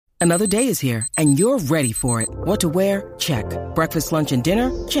Another day is here, and you're ready for it. What to wear? Check. Breakfast, lunch, and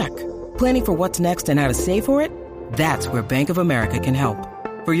dinner? Check. Planning for what's next and how to save for it? That's where Bank of America can help.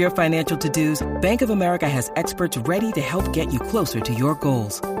 For your financial to-dos, Bank of America has experts ready to help get you closer to your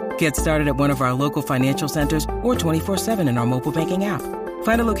goals. Get started at one of our local financial centers or 24/7 in our mobile banking app.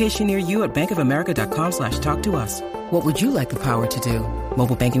 Find a location near you at bankofamerica.com/talktous. What would you like the power to do?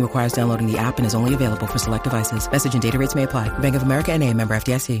 Mobile banking requires downloading the app and is only available for select devices. Message and data rates may apply. Bank of America N.A., member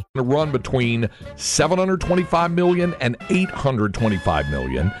FDIC. A run between $725 million and $825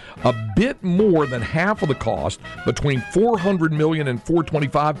 million. A bit more than half of the cost, between $400 million and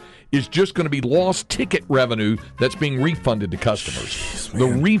 $425, is just going to be lost ticket revenue that's being refunded to customers. Jeez, the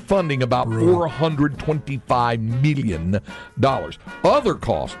refunding about $425 million. Other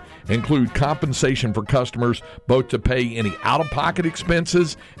costs include compensation for customers both to pay any out-of-pocket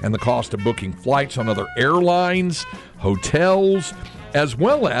expenses and the cost of booking flights on other airlines, hotels, as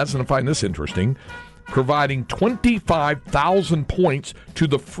well as, and I find this interesting, providing 25,000 points to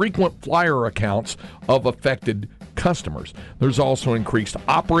the frequent flyer accounts of affected customers. There's also increased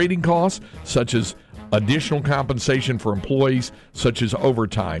operating costs, such as additional compensation for employees, such as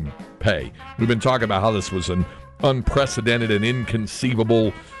overtime pay. We've been talking about how this was an unprecedented and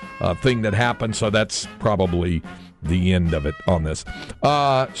inconceivable thing that happened, so that's probably the end of it on this.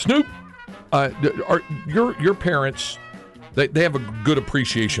 Snoop, are your parents, they have a good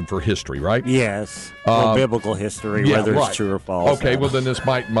appreciation for history, right? Yes, or biblical history, whether it's true or false. Okay, well then this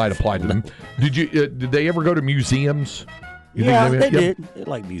might apply to them. Did they ever go to museums? Yeah, they did. They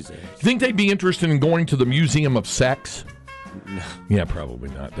like museums. You think they'd be interested in going to the Museum of Sex? No. Yeah, probably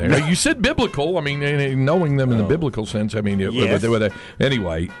not. There. You said biblical. I mean, knowing them in the biblical sense. I mean, yes.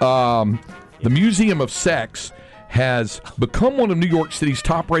 Anyway, the Museum of Sex has become one of New York City's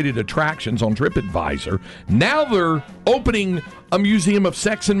top-rated attractions on TripAdvisor. Now they're opening a Museum of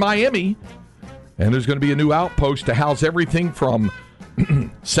Sex in Miami, and there's going to be a new outpost to house everything from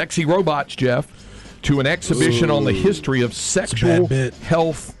sexy robots, Jeff, to an exhibition on the history of sexual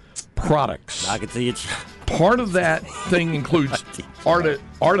health products. I can see it. Part of that thing includes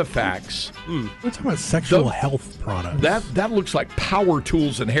artifacts. We're talking about sexual health products. That looks like power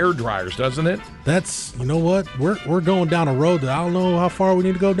tools and hair dryers, doesn't it? That's, you know what? We're going down a road that I don't know how far we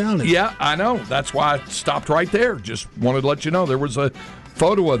need to go down it. Yeah, I know. That's why I stopped right there. Just wanted to let you know there was a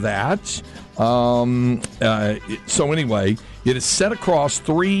photo of that. So anyway, it is set across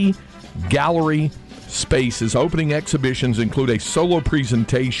 3 gallery spaces. Opening exhibitions include a solo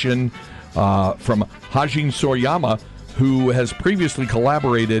presentation from Hajin Soyama, who has previously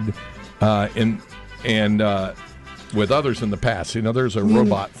collaborated with others in the past. You know, there's a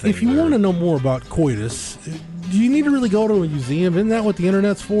robot thing. If you want to know more about coitus, do you need to really go to a museum? Isn't that what the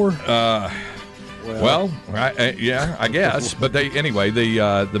internet's for? Yeah, I guess. But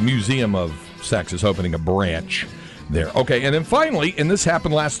the Museum of Sex is opening a branch there. Okay, and then finally, and this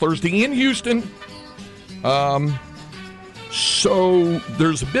happened last Thursday in Houston. So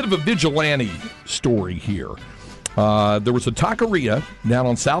there's a bit of a vigilante story here. There was a taqueria down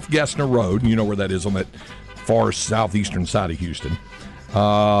on South Gessner Road. You know where that is, on that far southeastern side of Houston.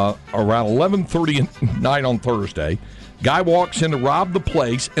 Around 11:30 at night on Thursday, guy walks in to rob the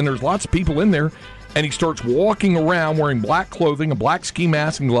place, and there's lots of people in there, and he starts walking around wearing black clothing, a black ski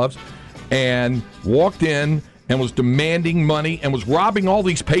mask and gloves, and walked in and was demanding money and was robbing all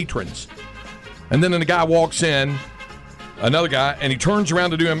these patrons. And then the guy walks in, another guy, and he turns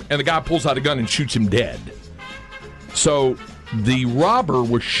around to do him, and the guy pulls out a gun and shoots him dead. So the robber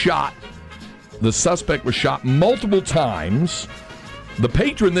was shot. The suspect was shot multiple times. The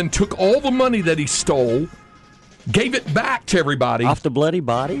patron then took all the money that he stole, gave it back to everybody. Off the bloody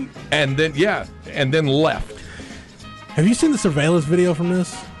body? And then left. Have you seen the surveillance video from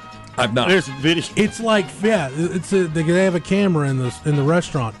this? I've not. There's video. It's like, they have a camera in the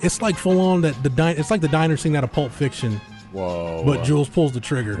restaurant. It's like full on it's like the diner scene out of Pulp Fiction. Whoa. But Jules pulls the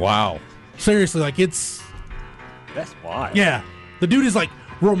trigger. Wow. Seriously, like it's... That's wild. Yeah. The dude is like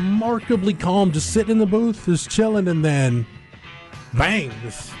remarkably calm, just sitting in the booth, just chilling, and then bang,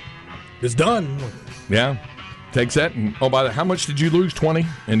 it's done. Yeah. Takes that, and how much did you lose? 20?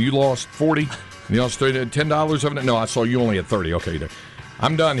 And you lost 40? You lost $10 of it? No, I saw you only at 30. Okay.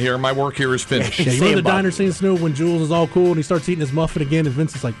 I'm done here. My work here is finished. Yeah, you know the diner scene, Snoop, when Jules is all cool and he starts eating his muffin again, and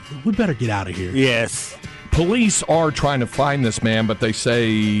Vince is like, we better get out of here. Yes. Police are trying to find this man, but they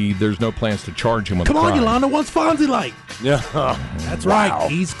say there's no plans to charge him with Come crime. on, Yolanda, what's Fonzie like? Yeah. That's right.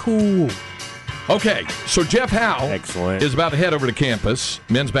 He's cool. Okay, so Jeff Howe Excellent. is about to head over to campus,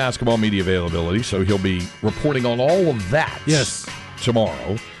 men's basketball media availability, so he'll be reporting on all of that yes.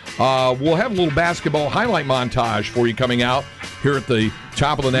 tomorrow. We'll have a little basketball highlight montage for you coming out here at the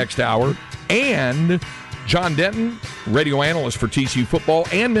top of the next hour. And John Denton, radio analyst for TCU football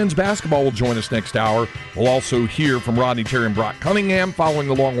and men's basketball, will join us next hour. We'll also hear from Rodney Terry and Brock Cunningham following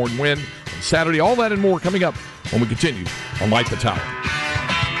the Longhorn win on Saturday. All that and more coming up when we continue on Light the Tower.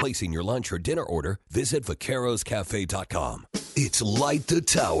 Placing your lunch or dinner order, visit VaquerosCafe.com. It's Light the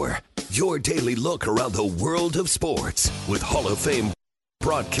Tower, your daily look around the world of sports with Hall of Fame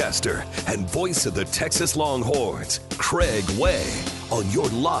broadcaster and voice of the Texas Longhorns, Craig Way, on your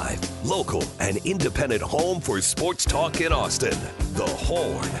live, local, and independent home for sports talk in Austin, The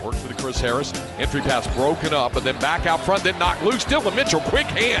Horn. Works for Chris Harris. Entry pass broken up, and then back out front, then knocked loose. Dylan Mitchell, quick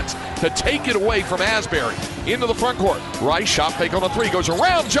hands to take it away from Asbury. Into the front court. Rice, shot fake on a three, goes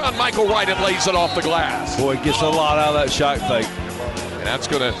around John Michael Wright and lays it off the glass. Boy, gets a lot out of that shot fake. And that's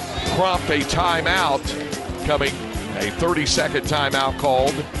going to prompt a timeout coming. A 30-second timeout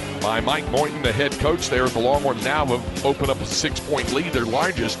called by Mike Boynton, the head coach there at the Longhorns. Now have opened up a 6-point lead, their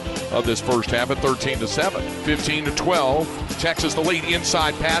largest of this first half at 13-7. 15-12. Texas the lead.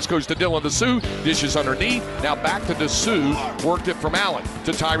 Inside pass goes to Dylan Dessou. Dishes underneath. Now back to Dessou. Worked it from Allen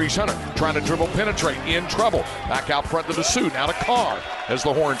to Tyrese Hunter. Trying to dribble, penetrate. In trouble. Back out front to Dessou. Now to Carr as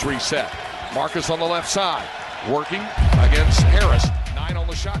the Horns reset. Marcus on the left side. Working against Harris. 9 on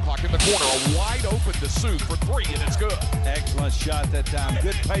the shot clock in the corner. A wide open Dessou for 3, and it's good. Excellent shot that time.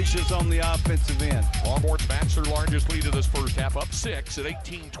 Good patience on the offensive end. Longhorns match their largest lead of this first half, up 6 at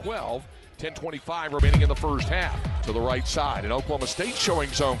 18-12. 10:25 remaining in the first half. To the right side, and Oklahoma State showing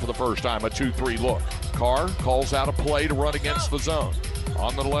zone for the first time, a 2-3 look. Carr calls out a play to run against the zone.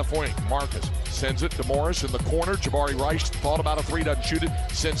 On the left wing, Marcus sends it to Morris in the corner. Jabari Rice thought about a three, doesn't shoot it,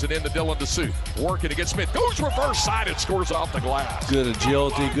 sends it in to Dylan Dessou. Working against Smith, goes reverse side and scores off the glass. Good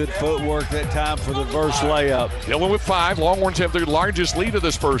agility, good footwork that time for the reverse layup. Dylan with 5. Longhorns have their largest lead of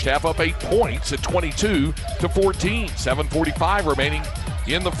this first half, up 8 points at 22-14. 7:45 remaining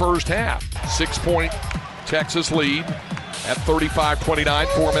in the first half. 6-point Texas lead at 35-29.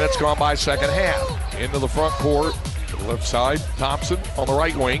 4 minutes gone by second half. Into the front court. Left side, Thompson on the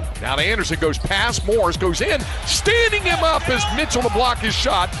right wing. Now to Anderson, goes past Morris, goes in, standing him up as Mitchell to block his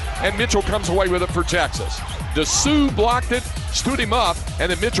shot, and Mitchell comes away with it for Texas. Dessou blocked it, stood him up,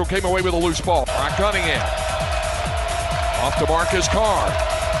 and then Mitchell came away with a loose ball. Brock Cunningham. Off to Marcus Carr.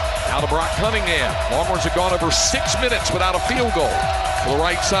 Now to Brock Cunningham. Longhorns have gone over 6 minutes without a field goal. To the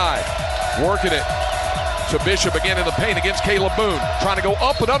right side, working it to Bishop again in the paint against Caleb Boone. Trying to go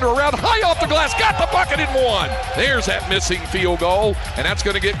up and under around, high off the glass, got the bucket in one. There's that missing field goal, and that's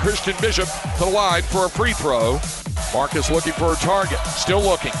going to get Christian Bishop to the line for a free throw. Marcus looking for a target, still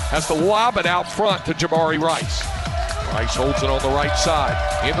looking, has to lob it out front to Jabari Rice. Rice holds it on the right side,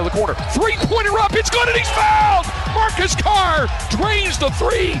 into the corner. Three-pointer up, it's good, and he's fouled! Marcus Carr drains the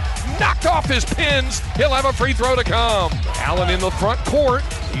three, knocked off his pins. He'll have a free throw to come. Allen in the front court,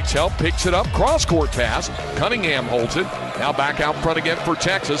 needs help, picks it up, cross-court pass. Cunningham holds it. Now back out front again for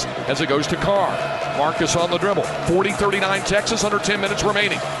Texas as it goes to Carr. Marcus on the dribble. 40-39 Texas, under 10 minutes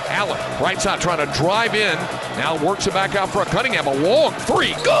remaining. Allen, right side, trying to drive in. Now works it back out front. Cunningham, a long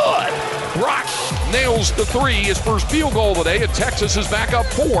three. Good! Brock nails the three, his first field goal of the day, and Texas is back up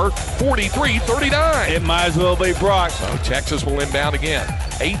 4, 43-39. It might as well be Brock. So Texas will inbound again.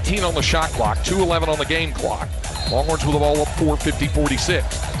 18 on the shot clock, 2:11 on the game clock. Longhorns with the ball up 4:50-46.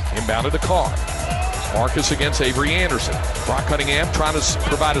 Inbounded to Carr. Marcus against Avery Anderson. Brock Cunningham trying to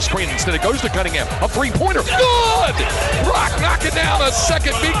provide a screen. Instead it goes to Cunningham. A three-pointer. Good! Brock knocking down a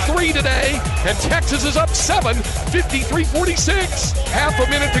second big three today. And Texas is up 7, 53-46. Half a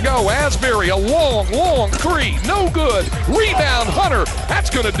minute to go. Asbury, a long three. No good. Rebound, Hunter. That's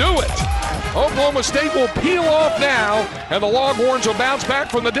going to do it. Oklahoma State will peel off now, and the Longhorns will bounce back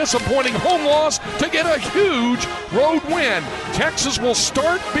from the disappointing home loss to get a huge road win. Texas will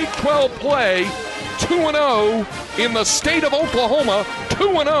start Big 12 play 2-0 in the state of Oklahoma,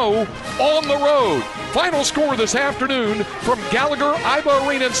 2-0 on the road. Final score this afternoon from Gallagher Iba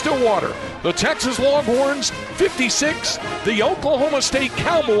Arena in Stillwater. The Texas Longhorns 56, the Oklahoma State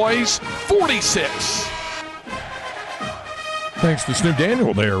Cowboys 46. Thanks to Snoop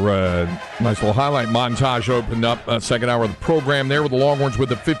Daniel there. Nice little highlight montage opened up second hour of the program there with the Longhorns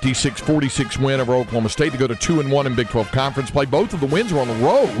with a 56-46 win over Oklahoma State to go to 2-1 in Big 12 Conference play. Both of the wins were on the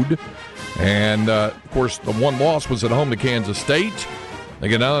road. And, of course, the one loss was at home to Kansas State. They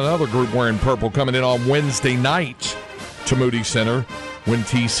get another group wearing purple coming in on Wednesday night to Moody Center when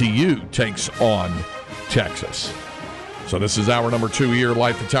TCU takes on Texas. So this is hour number 2 here,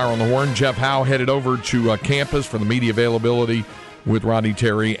 Light the Tower on the Horn. Jeff Howe headed over to campus for the media availability with Rodney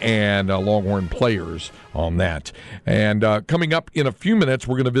Terry and Longhorn players on that. And coming up in a few minutes,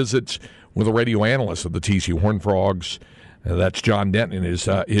 we're going to visit with a radio analyst of the TCU Horned Frogs. That's John Denton. Is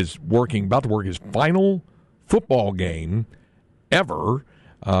about to work his final football game ever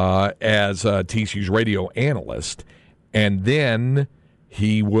as TCU's radio analyst, and then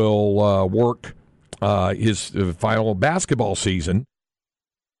he will work his final basketball season,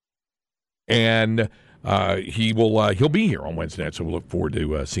 and he'll be here on Wednesday night, so we'll look forward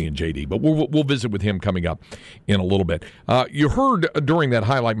to seeing JD. But we'll visit with him coming up in a little bit. You heard during that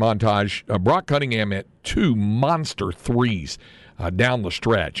highlight montage Brock Cunningham at 2 monster threes down the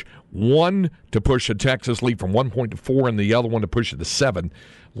stretch. One to push a Texas lead from 1 point to 4, and the other one to push it to 7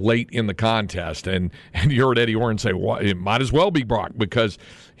 late in the contest. And you heard Eddie Orrin say, well, it might as well be Brock, because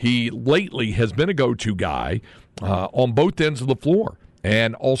he lately has been a go-to guy on both ends of the floor,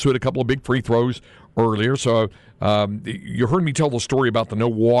 and also had a couple of big free throws earlier. So you heard me tell the story about the no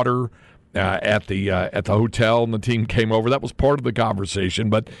water at the hotel, and the team came over. That was part of the conversation,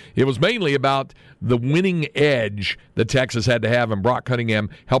 but it was mainly about the winning edge that Texas had to have, and Brock Cunningham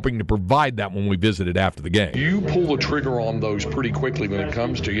helping to provide that when we visited after the game. You pull the trigger on those pretty quickly when it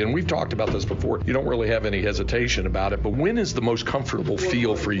comes to you, and we've talked about this before. You don't really have any hesitation about it, but when is the most comfortable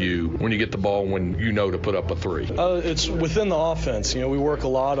feel for you when you get the ball, when you know to put up a three? It's within the offense. We work a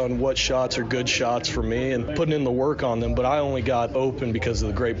lot on what shots are good shots for me and putting in the work on them, but I only got open because of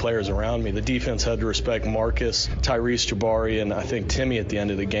the great players around me. The defense had to respect Marcus, Tyrese Jabari, and I think Timmy at the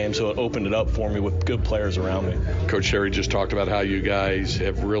end of the game, so it opened it up for me with good players around me. Coach Terry just talked about how you guys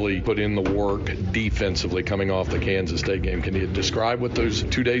have really put in the work defensively coming off the Kansas State game. Can you describe what those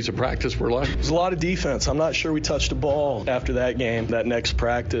 2 days of practice were like? There's a lot of defense. I'm not sure we touched a ball after that game, that next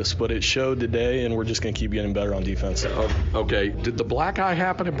practice, but it showed today, and we're just going to keep getting better on defense. Okay. Did the black eye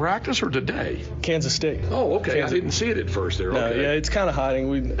happen in practice or today? Kansas State. Oh, okay. I didn't see it at first there. No, okay. Yeah, it's kind of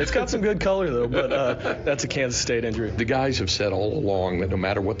hiding. It's got some good color, though, but that's a Kansas State injury. The guys have said all along that no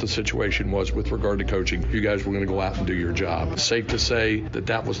matter what the situation was with regard to coaching, you guys were going to go out and do your job. Safe to say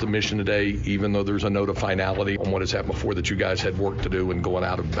that was the mission today, even though there's a note of finality on what has happened before, that you guys had work to do and going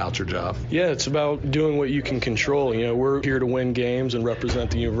out about your job. Yeah, it's about doing what you can control. We're here to win games and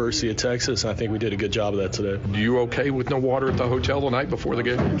represent the University of Texas, and I think we did a good job of that today. You okay with no water at the hotel the night before the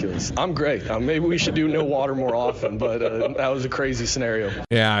game? I'm great. Maybe we should do no water more often, but that was a crazy scenario.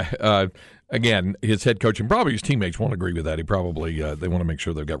 Yeah, again, his head coach and probably his teammates won't agree with that. He probably they want to make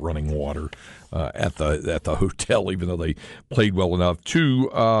sure they've got running water at the hotel, even though they played well enough.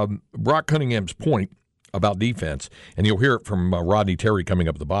 To Brock Cunningham's point about defense, and you'll hear it from Rodney Terry coming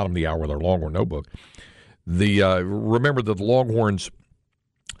up at the bottom of the hour with our Longhorn Notebook. Remember that the Longhorns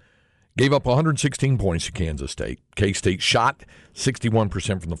gave up 116 points to Kansas State. K-State shot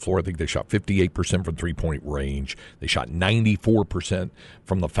 61% from the floor. I think they shot 58% from three-point range. They shot 94%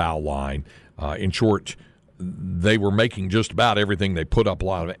 from the foul line. In short, they were making just about everything they put up a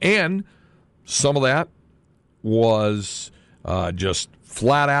lot of it. And some of that was just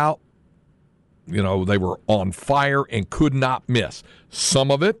flat out, they were on fire and could not miss. Some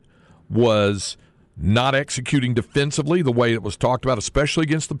of it was not executing defensively the way it was talked about, especially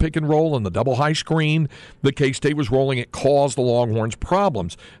against the pick and roll and the double high screen that K-State was rolling. It caused the Longhorns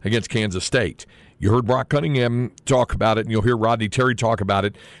problems against Kansas State. You heard Brock Cunningham talk about it, and you'll hear Rodney Terry talk about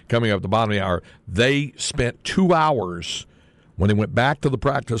it coming up at the bottom of the hour. They spent 2 hours when they went back to the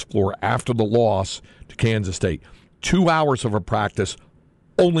practice floor after the loss to Kansas State. 2 hours of a practice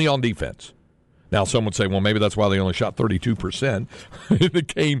only on defense. Now, some would say, well, maybe that's why they only shot 32% in the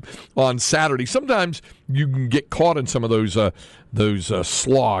game on Saturday. Sometimes you can get caught in some of those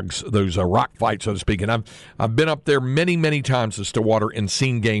slogs, those rock fights, so to speak. And I've been up there many, many times to Stillwater and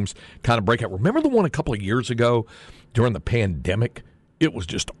seen games kind of break out. Remember the one a couple of years ago during the pandemic? It was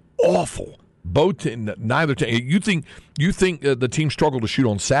just awful. Both in neither team. You think the team struggled to shoot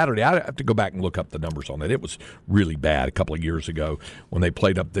on Saturday? I have to go back and look up the numbers on that. It was really bad a couple of years ago when they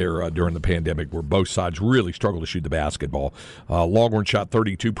played up there during the pandemic, where both sides really struggled to shoot the basketball. Longhorn shot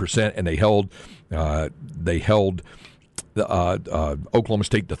 32%, and they held Oklahoma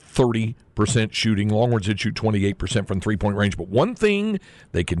State to 30% shooting. Longhorns did shoot 28% from three-point range. But one thing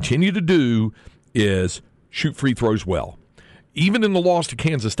they continue to do is shoot free throws well. Even in the loss to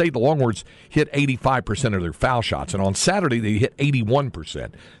Kansas State, the Longhorns hit 85% of their foul shots. And on Saturday, they hit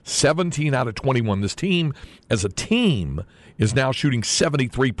 81%. 17 out of 21. This team, as a team, is now shooting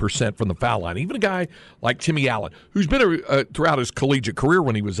 73% from the foul line. Even a guy like Timmy Allen, who's been throughout his collegiate career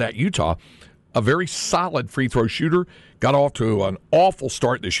when he was at Utah, a very solid free throw shooter, got off to an awful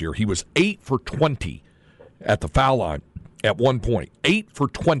start this year. He was 8 for 20 at the foul line at one point, 8 for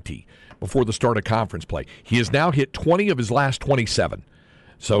 20 before the start of conference play. He has now hit 20 of his last 27.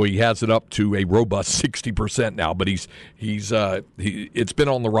 So he has it up to a robust 60% now, but it's been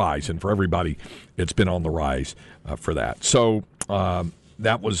on the rise, and for everybody, it's been on the rise for that. So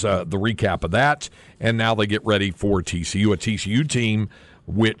that was the recap of that, and now they get ready for TCU, a TCU team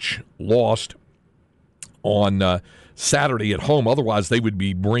which lost on Saturday at home. Otherwise, they would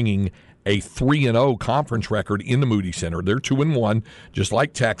be bringing a 3-0 conference record in the Moody Center. They're 2-1, just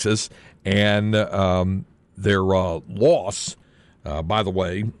like Texas, and their loss, by the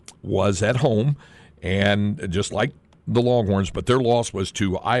way, was at home, and just like the Longhorns, but their loss was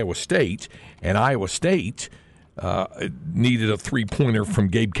to Iowa State, and Iowa State needed a three-pointer from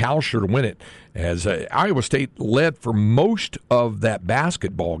Gabe Kalsher to win it, as Iowa State led for most of that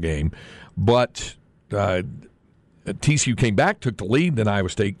basketball game, but TCU came back, took the lead, then Iowa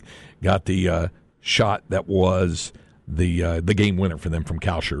State got the shot that was the game winner for them from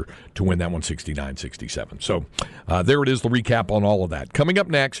Kalsher to win that one 69-67. So there it is, the recap on all of that. Coming up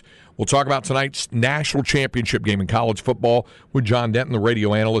next, we'll talk about tonight's national championship game in college football with John Denton, the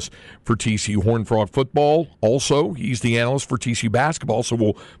radio analyst for TCU Horned Frog football. Also, he's the analyst for TCU basketball, so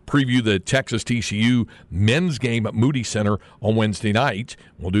we'll preview the Texas-TCU men's game at Moody Center on Wednesday night.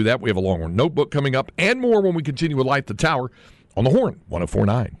 We'll do that. We have a Longhorn Notebook coming up and more when we continue with Light the Tower on the Horn,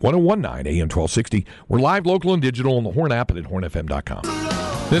 104.9, 101.9, AM 1260. We're live, local, and digital on the Horn app and at hornfm.com.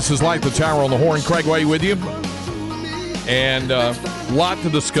 This is Light the Tower on the Horn. Craig Way with you. And a lot to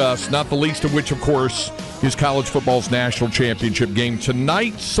discuss, not the least of which, of course, is college football's national championship game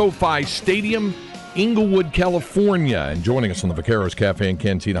tonight, SoFi Stadium, Inglewood, California. And joining us on the Vaqueros Cafe and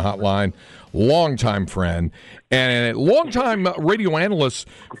Cantina hotline, longtime friend and longtime radio analyst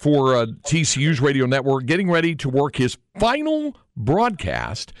for TCU's radio network, getting ready to work his final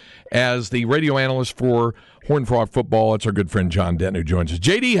broadcast as the radio analyst for Horned Frog football. It's our good friend John Denton who joins us.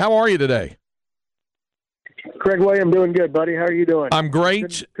 JD, how are you today? Craig William, doing good, buddy. How are you doing? I'm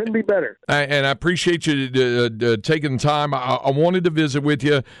great. Couldn't be better. And I appreciate you taking the time. I wanted to visit with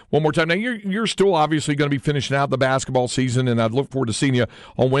you one more time. Now, you're still obviously going to be finishing out the basketball season, and I'd look forward to seeing you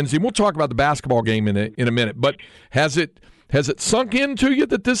on Wednesday. We'll talk about the basketball game in a minute. But has it sunk into you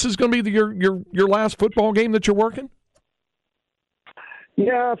that this is going to be your last football game that you're working?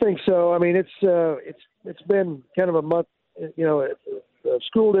 Yeah, I think so. I mean, it's been kind of a month. You know,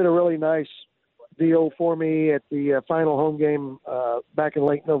 school did a really nice deal for me at the final home game back in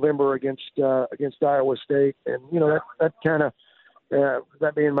late November against Iowa State, and you know that kind of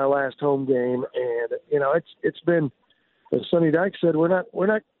that being my last home game, and you know it's been, as Sonny Dykes said, we're not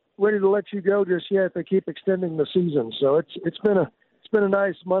ready to let you go just yet. They keep extending the season, so it's been a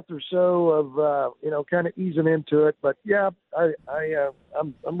nice month or so of you know kind of easing into it, but yeah, I'm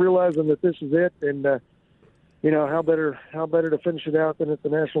realizing that this is it, and you know, how better to finish it out than at the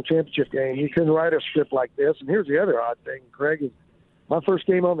national championship game. You couldn't write a script like this. And here's the other odd thing, Craig, is my first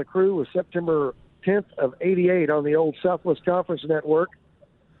game on the crew was September 10th of '88 on the old Southwest Conference Network.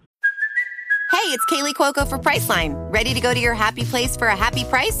 Hey, it's Kaylee Cuoco for Priceline. Ready to go to your happy place for a happy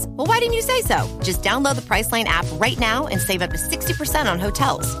price? Well, why didn't you say so? Just download the Priceline app right now and save up to 60% on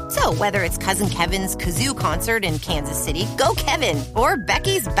hotels. So whether it's Cousin Kevin's Kazoo Concert in Kansas City, go Kevin, or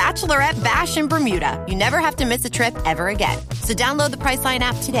Becky's Bachelorette Bash in Bermuda, you never have to miss a trip ever again. So download the Priceline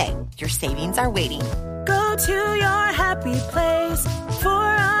app today. Your savings are waiting. Go to your happy place for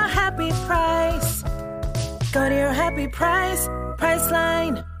a happy price. Go to your happy price,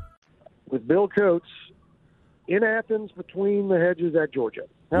 Priceline. With Bill Coates in Athens between the hedges at Georgia.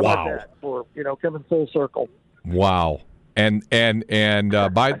 How about that for, you know, coming full circle? Wow. And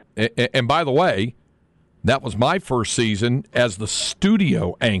by the way, that was my first season as the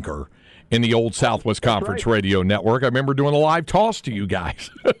studio anchor in the old Southwest Conference Radio Network. I remember doing a live toss to you guys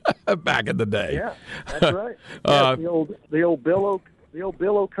back in the day. Yeah, that's right. The old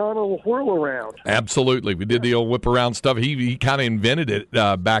Bill O'Connell whirl around. Absolutely. We did the old whip around stuff. He kind of invented it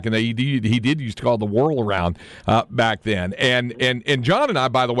back in the he did used to call it the whirl around back then. And John and I,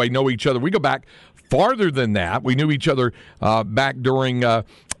 by the way, know each other. We go back farther than that. We knew each other back during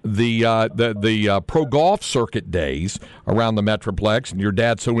the pro golf circuit days around the Metroplex, and your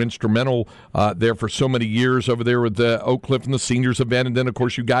dad's so instrumental there for so many years over there with the Oak Cliff and the seniors event, and then of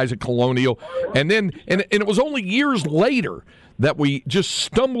course you guys at Colonial, and it was only years later that we just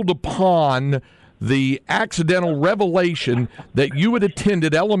stumbled upon the accidental revelation that you had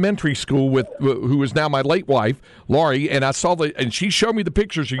attended elementary school with, who is now my late wife, Laurie, and I saw and she showed me the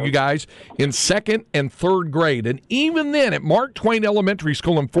pictures of you guys in second and third grade, and even then at Mark Twain Elementary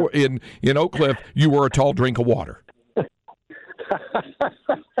School in Oak Cliff, you were a tall drink of water.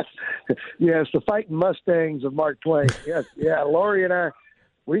 Yes, the Fighting Mustangs of Mark Twain. Yes, yeah. Lori and I,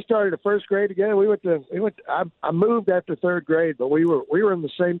 we started the first grade together. I moved after third grade, but we were in the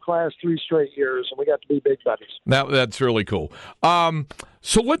same class 3 straight years, and we got to be big buddies. Now that's really cool.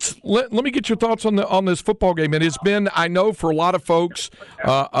 So let me get your thoughts on this football game. And it's been, I know, for a lot of folks,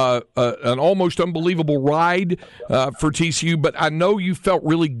 an almost unbelievable ride for TCU. But I know you felt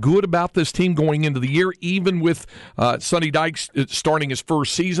really good about this team going into the year, even with Sonny Dykes starting his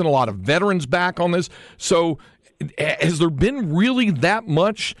first season. A lot of veterans back on this. So has there been really that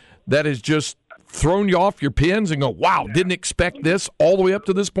much that has just thrown you off your pins and go, wow, didn't expect this all the way up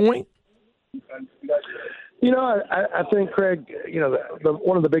to this point? I think, Craig,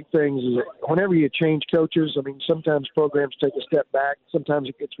 one of the big things is that whenever you change coaches, I mean, sometimes programs take a step back. Sometimes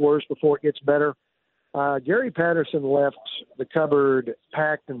it gets worse before it gets better. Gary Patterson left the cupboard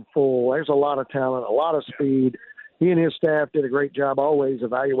packed and full. There's a lot of talent, a lot of speed. He and his staff did a great job always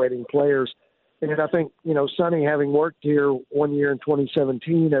evaluating players. And I think, Sonny, having worked here 1 year in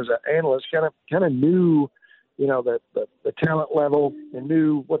 2017 as an analyst, kind of knew, the talent level and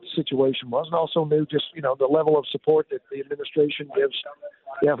knew what the situation was, and also knew just, the level of support that the administration gives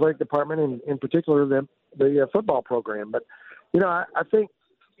the athletic department and in particular the football program. But, I think,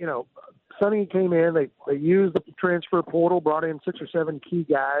 Sonny came in, they used the transfer portal, brought in 6 or 7 key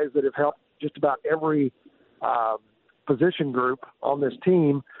guys that have helped just about every position group on this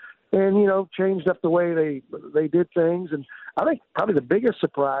team. And, changed up the way they did things. And I think probably the biggest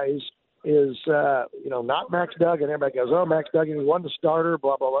surprise is, not Max Duggan. Everybody goes, oh, Max Duggan, he won the starter,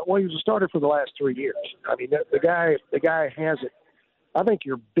 blah, blah, blah. Well, he was a starter for the last 3 years. I mean, the guy has it. I think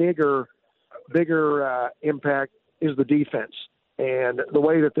your bigger impact is the defense. And the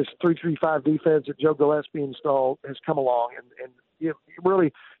way that this 3-3-5 defense that Joe Gillespie installed has come along. And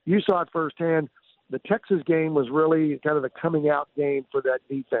you saw it firsthand. The Texas game was really kind of the coming out game for that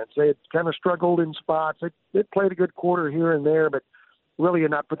defense. They had kind of struggled in spots. They played a good quarter here and there, but really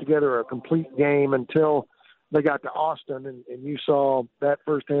had not put together a complete game until they got to Austin. And you saw that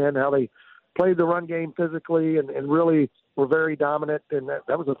firsthand, how they played the run game physically and really were very dominant. And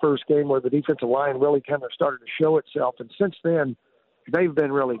that was the first game where the defensive line really kind of started to show itself. And since then, they've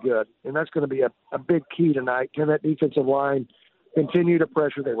been really good. And that's going to be a big key tonight. Can that defensive line continue to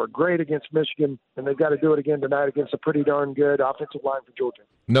pressure? They were great against Michigan, and they've got to do it again tonight against a pretty darn good offensive line for Georgia.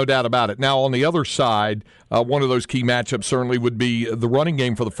 No doubt about it. Now, on the other side, one of those key matchups certainly would be the running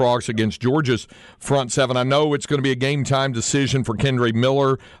game for the Frogs against Georgia's front seven. I know it's going to be a game-time decision for Kendre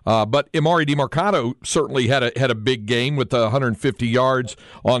Miller, but Emari Demercado certainly had a big game with 150 yards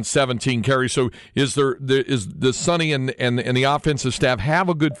on 17 carries. So is the Sonny and the offensive staff have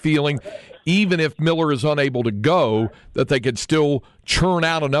a good feeling, even if Miller is unable to go, that they could still churn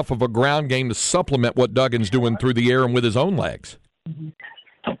out enough of a ground game to supplement what Duggan's doing through the air and with his own legs?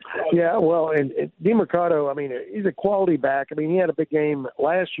 Yeah, well, and Demercado, I mean, he's a quality back. I mean, he had a big game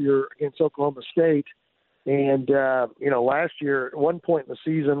last year against Oklahoma State. And, last year, at one point in the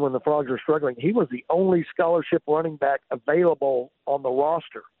season when the Frogs were struggling, he was the only scholarship running back available on the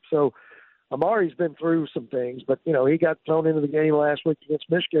roster. So Amari's been through some things, but, he got thrown into the game last week against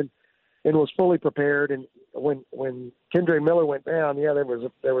Michigan and was fully prepared. And when Kendre Miller went down, there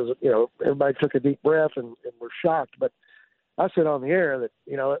was everybody took a deep breath and were shocked. But I said on the air that,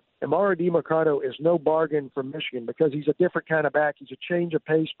 Emari Demercado is no bargain from Michigan because he's a different kind of back. He's a change of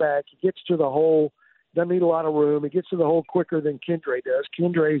pace back. He gets to the hole, doesn't need a lot of room. He gets to the hole quicker than Kendre does.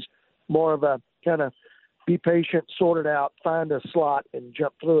 Kendre's more of a kind of be patient, sort it out, find a slot, and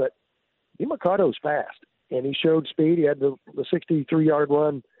jump through it. Demercado's fast, and he showed speed. He had the 63-yard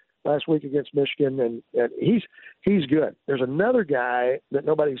run last week against Michigan, and he's good. There's another guy that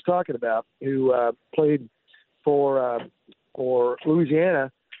nobody's talking about who played for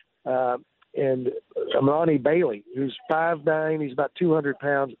Louisiana, and Amani Bailey, who's 5'9", he's about 200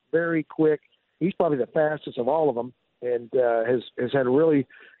 pounds, very quick. He's probably the fastest of all of them, and has had a really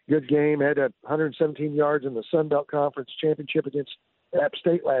good game. Had 117 yards in the Sun Belt Conference Championship against App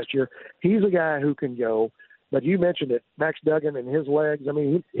State last year. He's a guy who can go. But you mentioned it, Max Duggan and his legs. I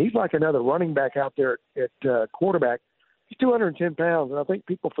mean, he's like another running back out there at quarterback. He's 210 pounds, and I think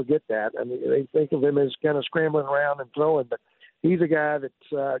people forget that. I mean, they think of him as kind of scrambling around and throwing, but he's a guy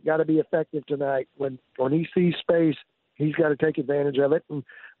that's got to be effective tonight. When he sees space, he's got to take advantage of it. And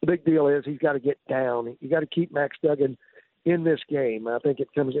the big deal is he's got to get down. You got to keep Max Duggan in this game. I think it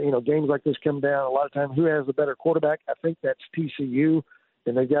comes, games like this come down a lot of times. Who has the better quarterback? I think that's TCU,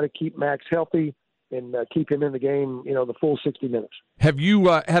 and they've got to keep Max healthy and keep him in the game, the full 60 minutes. Have you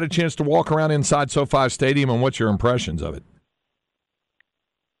had a chance to walk around inside SoFi Stadium, and what's your impressions of it?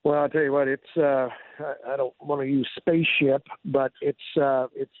 Well, I'll tell you what, it's I don't want to use spaceship, but it's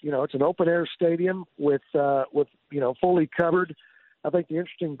it's an open air stadium with fully covered. I think the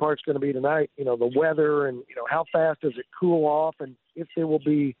interesting part's going to be tonight, the weather and how fast does it cool off, and if there will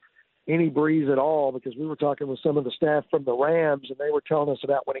be any breeze at all, because we were talking with some of the staff from the Rams and they were telling us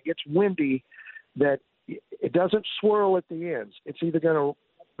about when it gets windy that it doesn't swirl at the ends. It's either going to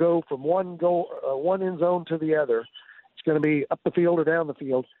go from one end zone to the other. It's going to be up the field or down the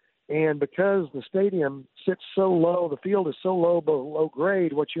field. And because the stadium sits so low, the field is so low below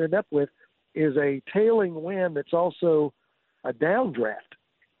grade, what you end up with is a tailing wind that's also a downdraft.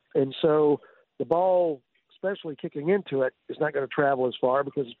 And so the ball, especially kicking into it, is not going to travel as far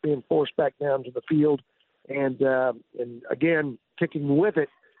because it's being forced back down to the field. And again, kicking with it,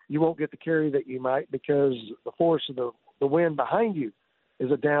 you won't get the carry that you might because the force of the wind behind you is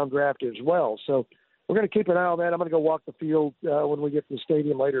a downdraft as well. So we're going to keep an eye on that. I'm going to go walk the field when we get to the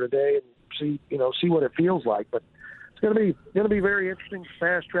stadium later today and see what it feels like. But it's going to be very interesting.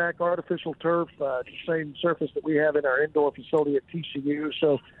 Fast track, artificial turf, the same surface that we have in our indoor facility at TCU.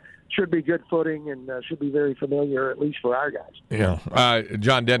 So should be good footing and should be very familiar, at least for our guys. Yeah,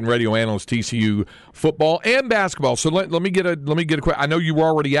 John Denton, radio analyst, TCU football and basketball. So let me get a quick. I know you were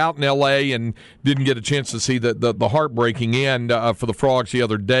already out in L.A. and didn't get a chance to see the heartbreaking end for the Frogs the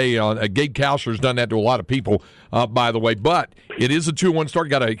other day. Gabe Kalschor's done that to a lot of people, by the way. But it is a 2-1 start.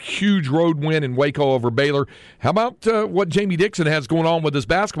 Got a huge road win in Waco over Baylor. How about what Jamie Dixon has going on with his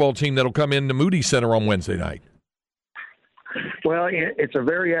basketball team that'll come into Moody Center on Wednesday night? Well, it's a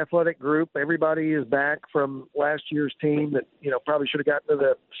very athletic group. Everybody is back from last year's team that, probably should have gotten to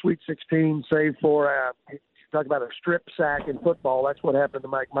the Sweet 16, save for, talk about a strip sack in football. That's what happened to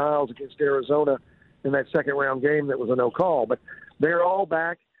Mike Miles against Arizona in that second-round game that was a no call. But they're all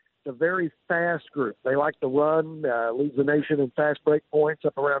back. It's a very fast group. They like to run, leads the nation in fast break points,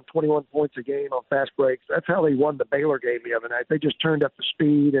 up around 21 points a game on fast breaks. That's how they won the Baylor game the other night. They just turned up the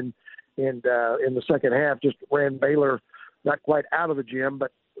speed and in the second half just ran Baylor not quite out of the gym,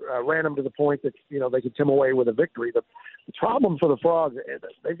 but ran them to the point that, they could come away with a victory. The problem for the Frogs,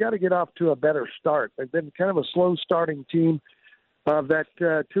 they've got to get off to a better start. They've been kind of a slow starting team. Of that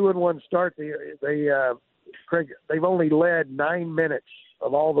 2-1 start, Craig, they've only led 9 minutes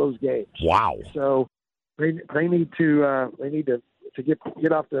of all those games. Wow. So they need to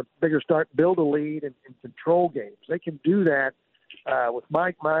get off to a bigger start, build a lead, and control games. They can do that with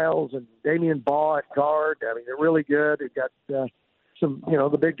Mike Miles and Damian Baugh at guard. I mean, they're really good. They've got some,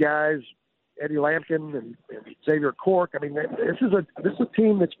 the big guys, Eddie Lampkin and Xavier Cork. I mean, this is a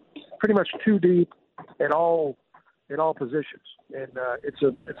team that's pretty much too deep in all positions, and it's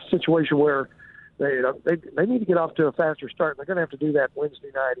a situation where they need to get off to a faster start. They're going to have to do that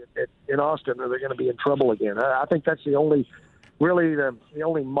Wednesday night in Austin, or they're going to be in trouble again. I think that's the only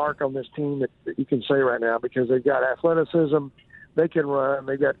mark on this team that you can say right now, because they've got athleticism. They can run.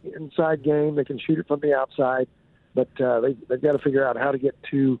 They've got inside game. They can shoot it from the outside, but they've got to figure out how to get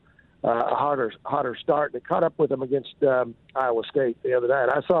to a hotter start. They caught up with them against Iowa State the other day.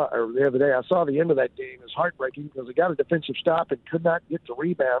 I saw the end of that game. It was heartbreaking because they got a defensive stop and could not get the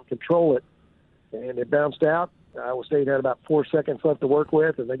rebound, control it, and it bounced out. Iowa State had about 4 seconds left to work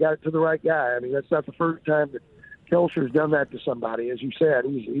with, and they got it to the right guy. I mean, that's not the first time that Kalschor's done that to somebody. As you said,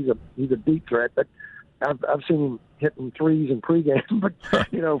 he's a deep threat, but I've seen him hitting threes in pregame, but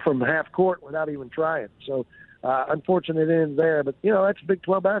from half court without even trying. So unfortunate end there, but that's Big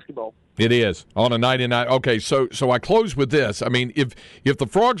 12 basketball. It is on a night-and-night. Okay, so I close with this. I mean, if the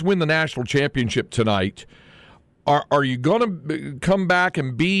Frogs win the national championship tonight, are you going to come back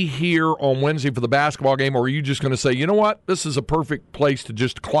and be here on Wednesday for the basketball game, or are you just going to say, you know what, this is a perfect place to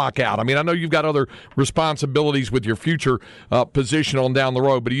just clock out? I mean, I know you've got other responsibilities with your future position on down the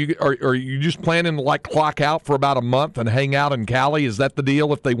road, but are you just planning to clock out for about a month and hang out in Cali? Is that the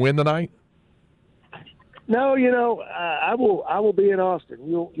deal if they win tonight? No, I will be in Austin.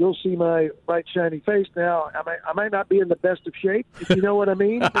 You'll see my bright, shiny face now. I might not be in the best of shape, if you know what I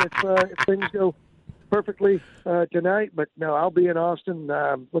mean, if things go perfectly tonight, but no, I'll be in Austin.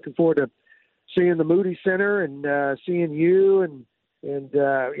 Looking forward to seeing the Moody Center and seeing you and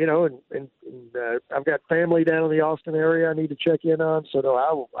I've got family down in the Austin area I need to check in on. So no,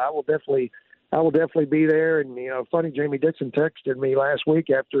 I will definitely be there. And funny, Jamie Dixon texted me last week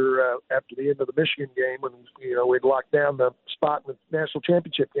after the end of the Michigan game when we'd locked down the spot in the national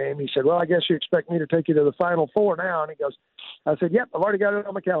championship game. He said, "Well, I guess you expect me to take you to the Final Four now." And he goes, I said, "Yep, I've already got it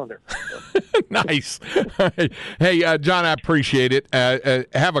on my calendar." Nice. Hey, John, I appreciate it.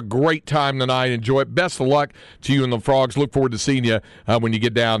 Have a great time tonight. Enjoy it. Best of luck to you and the Frogs. Look forward to seeing you when you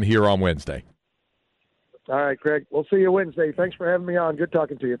get down here on Wednesday. All right, Craig. We'll see you Wednesday. Thanks for having me on. Good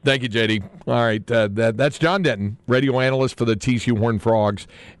talking to you. Thank you, JD. All right, that's John Denton, radio analyst for the TCU Horned Frogs,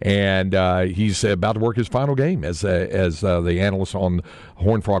 and he's about to work his final game as the analyst on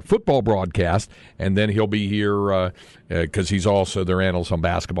Horned Frog football broadcast, and then he'll be here because he's also their analyst on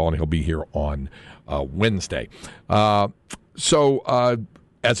basketball, and he'll be here on Wednesday. So,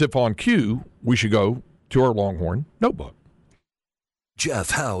 as if on cue, we should go to our Longhorn Notebook. Jeff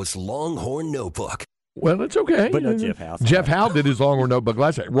Howe's Longhorn Notebook. Well, it's okay. But not Jeff Howe. Jeff Howe did his Longhorn Notebook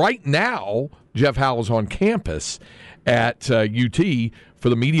last night. Right now, Jeff Howe is on campus at UT for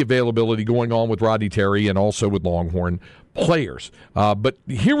the media availability going on with Rodney Terry and also with Longhorn players. But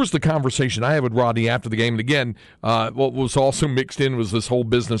here was the conversation I had with Rodney after the game. And again, what was also mixed in was this whole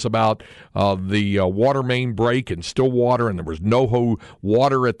business about the water main break in Stillwater, and there was no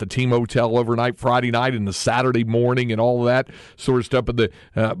water at the team hotel overnight Friday night and the Saturday morning and all of that sort of stuff. But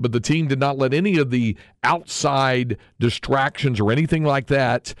the team did not let any of the outside distractions or anything like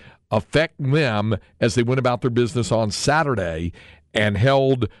that affect them as they went about their business on Saturday and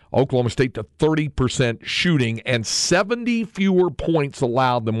held Oklahoma State to 30% shooting and 70 fewer points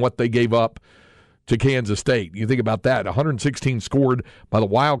allowed than what they gave up to Kansas State. You think about that, 116 scored by the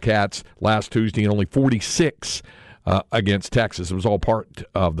Wildcats last Tuesday and only 46 against Texas. It was all part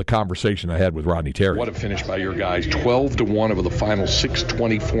of the conversation I had with Rodney Terry. What a finish by your guys, 12-1 over the final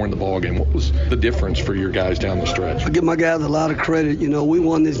 6:24 in the ballgame. What was the difference for your guys down the stretch? I give my guys a lot of credit. You know, we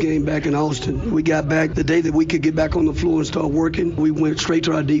won this game back in Austin. We got back the day that we could get back on the floor and start working. We went straight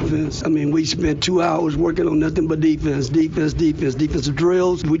to our defense. I mean, we spent 2 hours working on nothing but defensive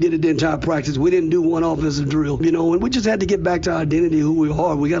drills. We did it the entire practice. We didn't do one offensive drill. You know, and we just had to get back to our identity, who we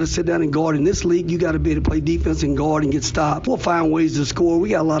are. We got to sit down and guard. In this league, you got to be able to play defense and guard and get stopped. We'll find ways to score. We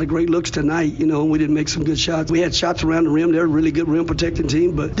got a lot of great looks tonight, you know, and we didn't make some good shots. We had shots around the rim. They're a really good rim protecting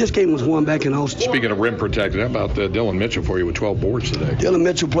team, but this game was won back in Austin. Speaking of rim protecting, how about Dylan Mitchell for you with 12 boards today? Dylan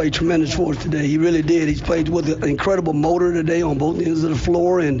Mitchell played tremendous for us today. He really did. He's played with an incredible motor today on both ends of the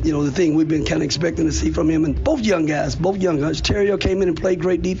floor, and, you know, the thing we've been kind of expecting to see from him. And both young guys. Terrio came in and played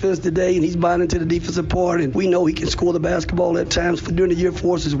great defense today, and he's buying into the defensive part, and we know he can score the basketball at times during the year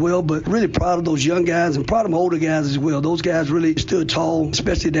for us as well, but really proud of those young guys and proud of my older guys as well. Those guys really stood tall,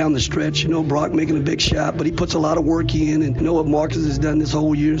 especially down the stretch. You know, Brock making a big shot, but he puts a lot of work in, and you know what Marcus has done this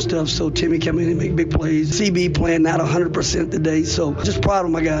whole year and stuff. So Timmy came in and make big plays. CB playing not 100% today, so just proud of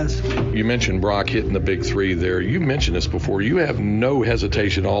my guys. You mentioned Brock hitting the big three there. You mentioned this before. You have no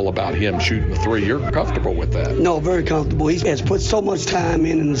hesitation all about him shooting the three. You're comfortable with that? No, very comfortable. He has put so much time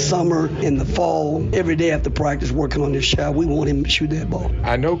in the summer, in the fall, every day after practice working on this shot. We want him to shoot that ball.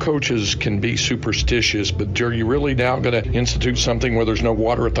 I know coaches can be superstitious, but are you really now going to institute something where there's no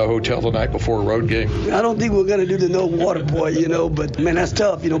water at the hotel the night before a road game? I don't think we're going to do the no water part, you know, but, man, that's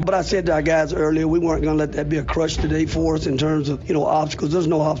tough, you know. But I said to our guys earlier, we weren't going to let that be a crutch today for us in terms of, you know, obstacles. There's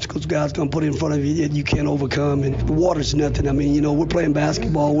no obstacles guys going to put in front of you that you can't overcome, and the water's nothing. I mean, you know, we're playing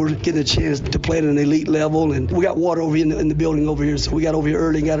basketball. We're getting a chance to play at an elite level, and we got water over here in the building over here, so we got over here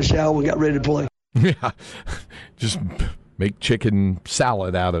early and got a shower and got ready to play. Yeah, just make chicken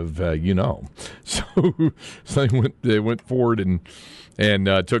salad out of, you know. So they went forward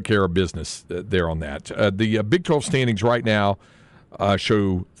and took care of business there on that. The Big 12 standings right now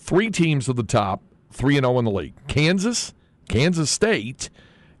show three teams at the top, 3-0 in the league. Kansas State,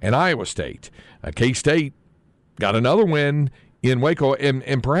 and Iowa State. K-State got another win in Waco,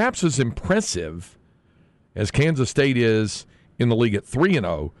 and perhaps as impressive as Kansas State is in the league at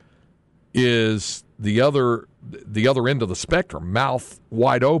 3-0 is the other end of the spectrum, mouth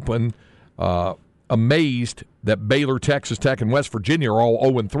wide open, amazed that Baylor, Texas Tech, and West Virginia are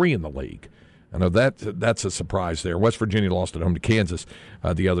all 0-3 in the league. I know that's a surprise there. West Virginia lost at home to Kansas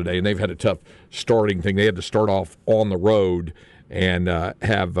the other day, and they've had a tough starting thing. They had to start off on the road and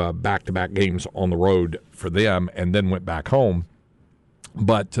have back-to-back games on the road for them, and then went back home.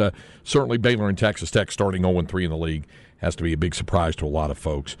 But certainly Baylor and Texas Tech starting 0-3 in the league has to be a big surprise to a lot of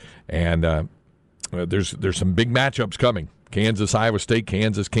folks. And there's some big matchups coming. Kansas, Iowa State,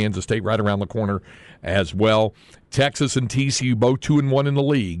 Kansas State right around the corner as well. Texas and TCU both 2-1 in the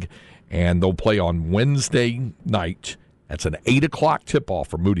league, and they'll play on Wednesday night. That's an 8 o'clock tip-off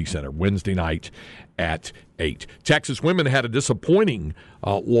for Moody Center, Wednesday night at 8. Texas women had a disappointing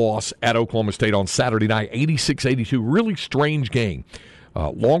loss at Oklahoma State on Saturday night, 86-82. Really strange game.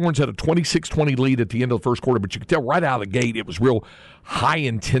 Longhorns had a 26-20 lead at the end of the first quarter, but you could tell right out of the gate it was real high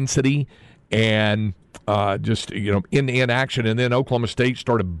intensity and just, you know, in action. And then Oklahoma State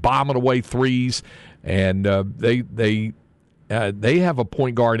started bombing away threes, and they they have a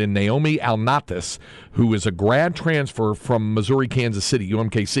point guard in Naomi Alnathis, who is a grad transfer from Missouri, Kansas City,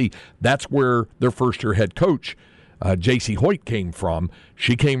 UMKC. That's where their first-year head coach, J.C. Hoyt, came from.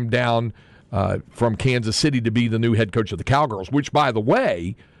 She came down from Kansas City to be the new head coach of the Cowgirls, which, by the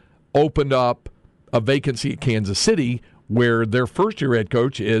way, opened up a vacancy at Kansas City where their first-year head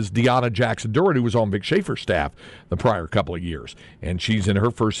coach is Deanna Jackson-Durrett, who was on Vic Schaefer's staff the prior couple of years. And she's in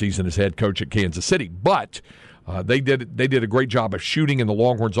her first season as head coach at Kansas City. But they did a great job of shooting, and the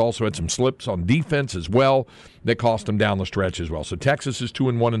Longhorns also had some slips on defense as well that cost them down the stretch as well. So Texas is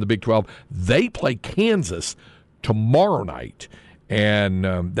 2-1 in the Big 12. They play Kansas tomorrow night. And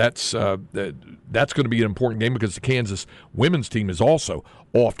that's going to be an important game because the Kansas women's team is also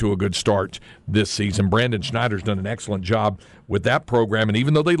off to a good start this season. Brandon Schneider's done an excellent job with that program. And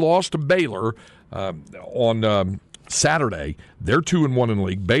even though they lost to Baylor on Saturday, they're 2-1 in the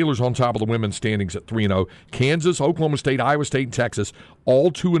league. Baylor's on top of the women's standings at 3-0. Kansas, Oklahoma State, Iowa State, and Texas,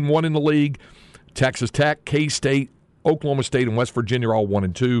 all 2-1 in the league. Texas Tech, K-State, Oklahoma State and West Virginia are all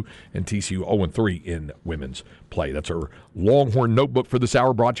 1-2, and TCU 0-3 in women's play. That's our Longhorn Notebook for this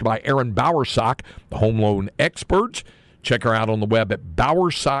hour, brought to you by Erin Bowersock, the home loan expert. Check her out on the web at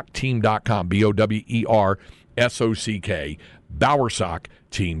bowersockteam.com, BOWERSOCK,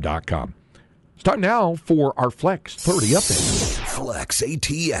 bowersockteam.com. It's time now for our Flex 30 update. Flex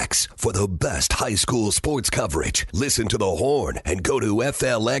ATX for the best high school sports coverage. Listen to the Horn and go to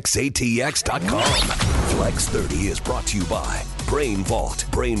FLXATX.com. Flex 30 is brought to you by Brain Vault.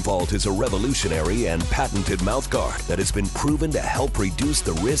 Brain Vault is a revolutionary and patented mouthguard that has been proven to help reduce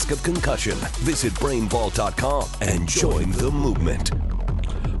the risk of concussion. Visit BrainVault.com and join the movement.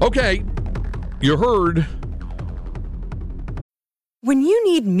 Okay, you heard. When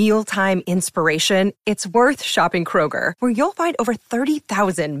you need mealtime inspiration, it's worth shopping Kroger, where you'll find over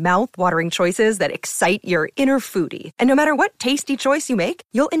 30,000 mouth-watering choices that excite your inner foodie. And no matter what tasty choice you make,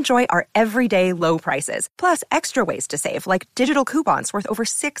 you'll enjoy our everyday low prices, plus extra ways to save, like digital coupons worth over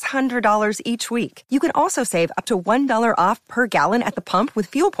 $600 each week. You can also save up to $1 off per gallon at the pump with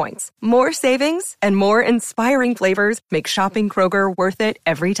fuel points. More savings and more inspiring flavors make shopping Kroger worth it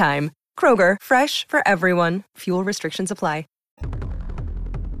every time. Kroger, fresh for everyone. Fuel restrictions apply.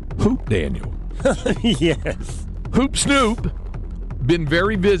 Hoop Daniel. Yes. Hoop Snoop. Been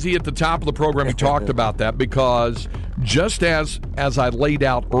very busy at the top of the program. We talked about that because just as I laid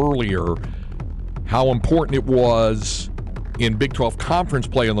out earlier how important it was in Big 12 conference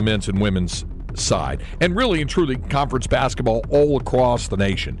play on the men's and women's side, and really and truly conference basketball all across the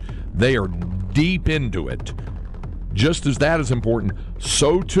nation. They are deep into it. Just as that is important,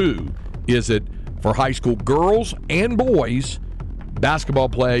 so too is it for high school girls and boys basketball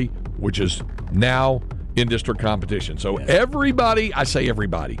play, which is now in district competition. So everybody, I say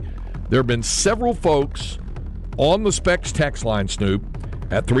everybody, there have been several folks on the Specs text line, Snoop,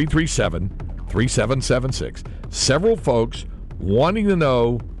 at 337-3776. Several folks wanting to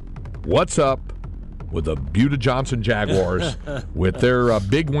know what's up with the Buda Johnson Jaguars with their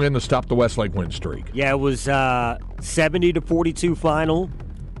big win to stop the Westlake win streak. Yeah, it was 70-42 final.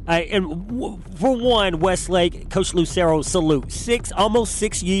 And for one, Westlake, Coach Lucero, salute. Almost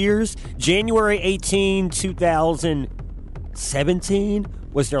 6 years. January 18, 2017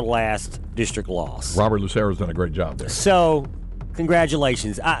 was their last district loss. Robert Lucero's done a great job there. So,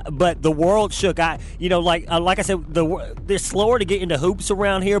 congratulations. But the world shook. Like I said, they're slower to get into hoops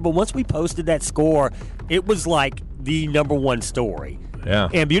around here, but once we posted that score, it was like the number one story. Yeah.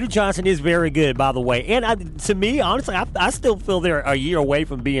 And Buda Johnson is very good, by the way. And to me, honestly, I still feel they're a year away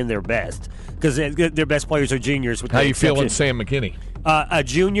from being their best because their best players are juniors. How you feeling, Sam McKinney? A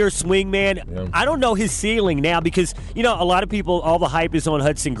junior swingman. Yeah. I don't know his ceiling now because, a lot of people, all the hype is on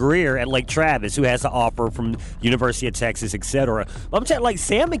Hudson Greer at Lake Travis, who has the offer from University of Texas, etc. I'm telling you,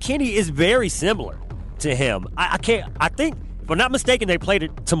 Sam McKinney is very similar to him. I think, if I'm not mistaken, they played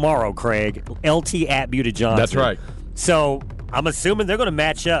it tomorrow, Craig. LT at Buda Johnson. That's right. So I'm assuming they're going to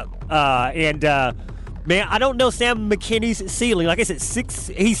match up. Man, I don't know Sam McKinney's ceiling. Like I said,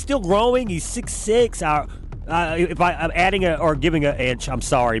 he's still growing. He's 6'6". If I'm adding or giving an inch, I'm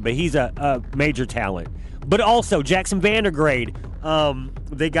sorry, but he's a major talent. But also Jackson Vandergrade.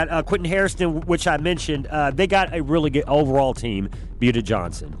 They got Quentin Hairston, which I mentioned. They got a really good overall team, Buda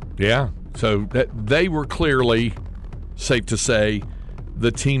Johnson. Yeah, so they were clearly, safe to say,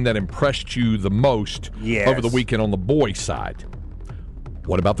 the team that impressed you the most over the weekend on the boys' side.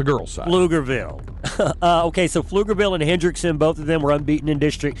 What about the girls' side? Pflugerville. Okay, so Pflugerville and Hendrickson, both of them were unbeaten in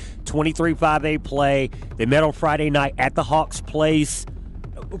district, 23-5A play. They met on Friday night at the Hawks Place.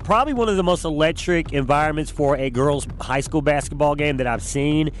 Probably one of the most electric environments for a girls' high school basketball game that I've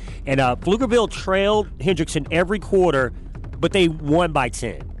seen. And Pflugerville trailed Hendrickson every quarter but they won by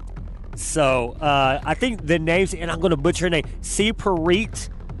 10. So I think the names, and I'm going to butcher her name, Siparit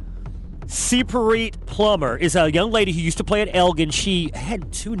Plummer is a young lady who used to play at Elgin. She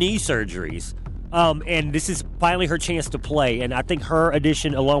had 2 knee surgeries. And this is finally her chance to play. And I think her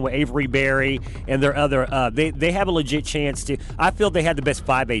addition, along with Avery Berry and their other, they have a legit chance to. I feel they had the best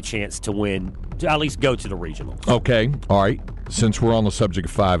 5A chance to win, to at least go to the regional. Okay, all right. Since we're on the subject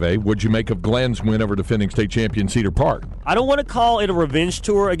of 5A, what'd you make of Glenn's win over defending state champion Cedar Park? I don't want to call it a revenge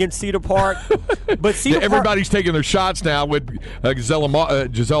tour against Cedar Park, but everybody's taking their shots now with Giselle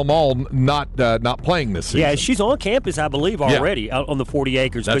Maul not playing this season. Yeah, she's on campus, I believe, already out on the 40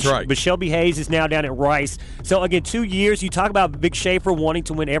 acres. That's right. But Shelby Hayes is now down at Rice. So, again, 2 years. You talk about Vic Schaefer wanting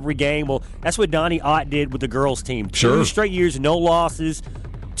to win every game. Well, that's what Donnie Ott did with the girls' team. 2 straight years, no losses.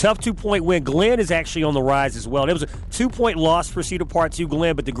 Tough 2-point win. Glenn is actually on the rise as well. It was a 2-point loss for Cedar Park to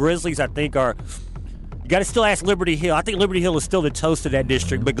Glenn, but the Grizzlies, I think, are – you got to still ask Liberty Hill. I think Liberty Hill is still the toast of that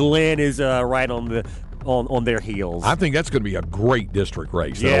district, but Glenn is right on their heels. I think that's going to be a great district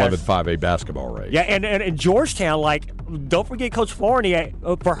race, the 11-5A basketball race. Yeah, and Georgetown, don't forget Coach Forney.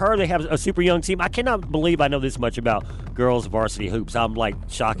 For her, they have a super young team. I cannot believe I know this much about girls varsity hoops. I'm,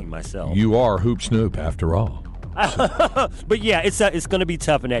 shocking myself. You are Hoop Snoop, after all. But yeah, it's going to be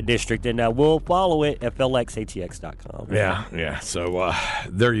tough in that district, and we'll follow it at FLXATX.com. Yeah. So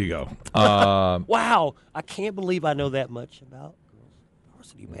there you go. Wow, I can't believe I know that much about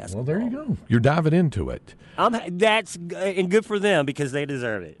varsity basketball. Well, there you go. You're diving into it. That's and good for them because they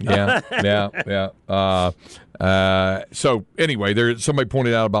deserve it. Yeah. So anyway, somebody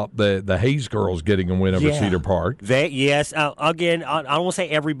pointed out about the Hayes girls getting a win over Cedar Park. Yes. Again, I don't want to say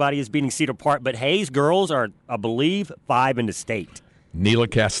everybody is beating Cedar Park, but Hayes girls are, I believe, 5 in the state. Neela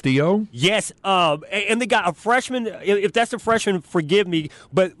Castillo? Yes, and they got a freshman. If that's a freshman, forgive me.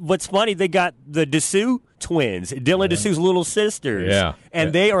 But what's funny, they got the Dessous twins, Dylan Dessous' little sisters. Yeah.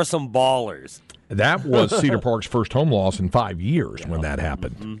 And they are some ballers. That was Cedar Park's first home loss in 5 years when that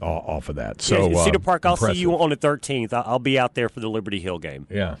happened off of that. So Cedar Park, I'll impressive. see you on the 13th. I'll be out there for the Liberty Hill game.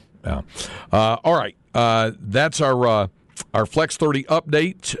 Yeah. All right. That's our Flex 30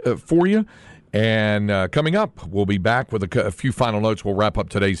 update for you. And coming up, we'll be back with a few final notes. We'll wrap up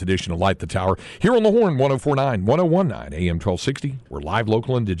today's edition of Light the Tower here on the Horn, 104.9, 101.9, AM 1260. We're live,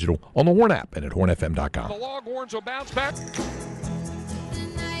 local, and digital on the Horn app and at hornfm.com. The Longhorns will bounce back.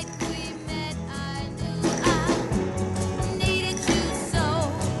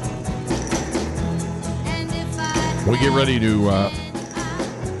 We get ready to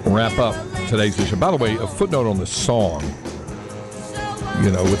wrap up today's edition. By the way, a footnote on the song,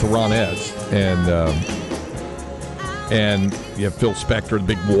 with the Ronettes, and you have Phil Spector, the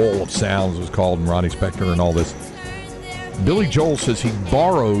big wall of sounds was called, and Ronnie Spector and all this. Billy Joel says he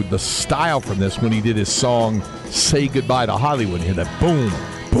borrowed the style from this when he did his song Say Goodbye to Hollywood. He had that boom,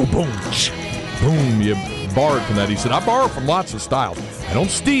 boom, boom, boom. You borrowed from that. He said, I borrow from lots of styles. I don't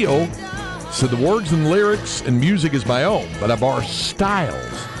steal. So the words and lyrics and music is my own, but I borrow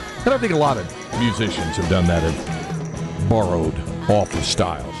styles. And I think a lot of musicians have done that, have borrowed off of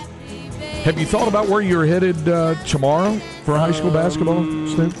styles. Have you thought about where you're headed tomorrow for high school basketball,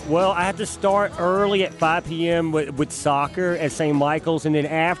 Snoop? Well, I have to start early at 5 p.m. with soccer at St. Michael's, and then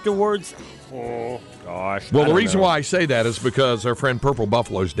afterwards, oh, gosh. Well, the reason why I say that is because our friend Purple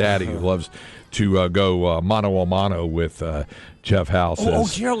Buffalo's daddy, who loves to go mano-a-mano with Jeff Howe,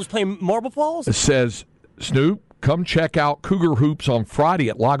 says, Gerald was playing Marble Falls? Says, Snoop, come check out Cougar Hoops on Friday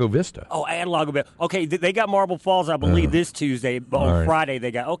at Lago Vista. Oh, at Lago Vista. Okay, they got Marble Falls, I believe, this Tuesday, but on Friday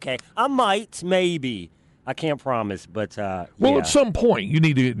they got, I might, maybe. I can't promise, but well, at some point you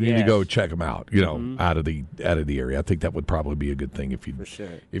need to go check them out. Out of the area. I think that would probably be a good thing if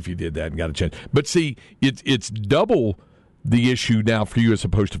you did that and got a chance. But see, it's double the issue now for you as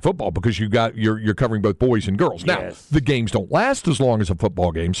opposed to football because you're covering both boys and girls. Now, the games don't last as long as a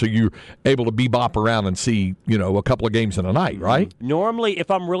football game, so you're able to bebop around and see, a couple of games in a night, right? Normally, if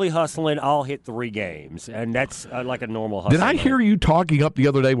I'm really hustling, I'll hit 3 games, and that's like a normal hustle. Did I hear you talking up the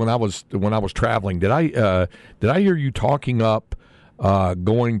other day when I was traveling? Did I hear you talking up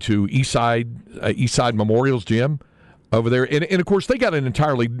going to Eastside Memorial's gym? Over there, and of course they got an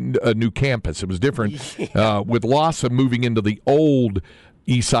entirely new campus. It was different with LASA moving into the old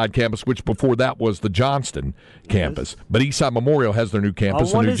Eastside campus, which before that was the Johnston campus. But Eastside Memorial has their new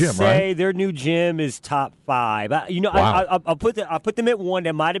campus, a new gym, right? I want to say their new gym is top 5. Wow. I put them at 1.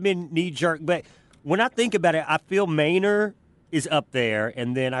 That might have been knee jerk, but when I think about it, I feel Manor is up there,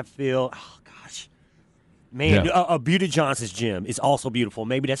 and then I feel, Beauty Johnson's gym is also beautiful.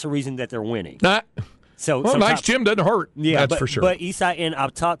 Maybe that's the reason that they're winning. nice gym doesn't hurt. Yeah, that's for sure. But Eastside, and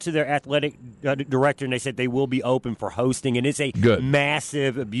I've talked to their athletic director, and they said they will be open for hosting, and it's a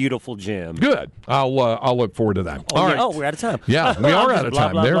massive, beautiful gym. Good. I'll look forward to that. All right. Oh, we're out of time. Yeah, we are out of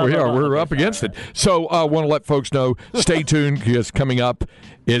time. There we are. We're up against it. So I want to let folks know, stay tuned, because coming up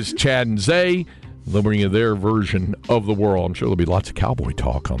is Chad and Zay. They'll bring you their version of the world. I'm sure there'll be lots of cowboy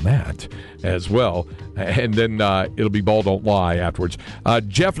talk on that as well. And then it'll be Ball Don't Lie afterwards.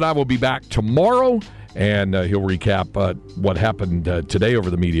 Jeff and I will be back tomorrow, and he'll recap what happened today over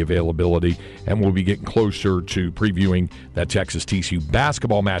the media availability, and we'll be getting closer to previewing that Texas-TCU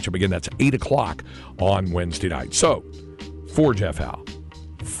basketball matchup. Again, that's 8 o'clock on Wednesday night. So, for Jeff Howe,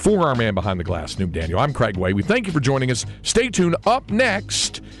 for our man behind the glass, Noob Daniel, I'm Craig Way. We thank you for joining us. Stay tuned. Up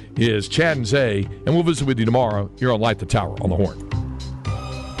next is Chad and Zay, and we'll visit with you tomorrow here on Light the Tower on the Horn.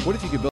 What if you could build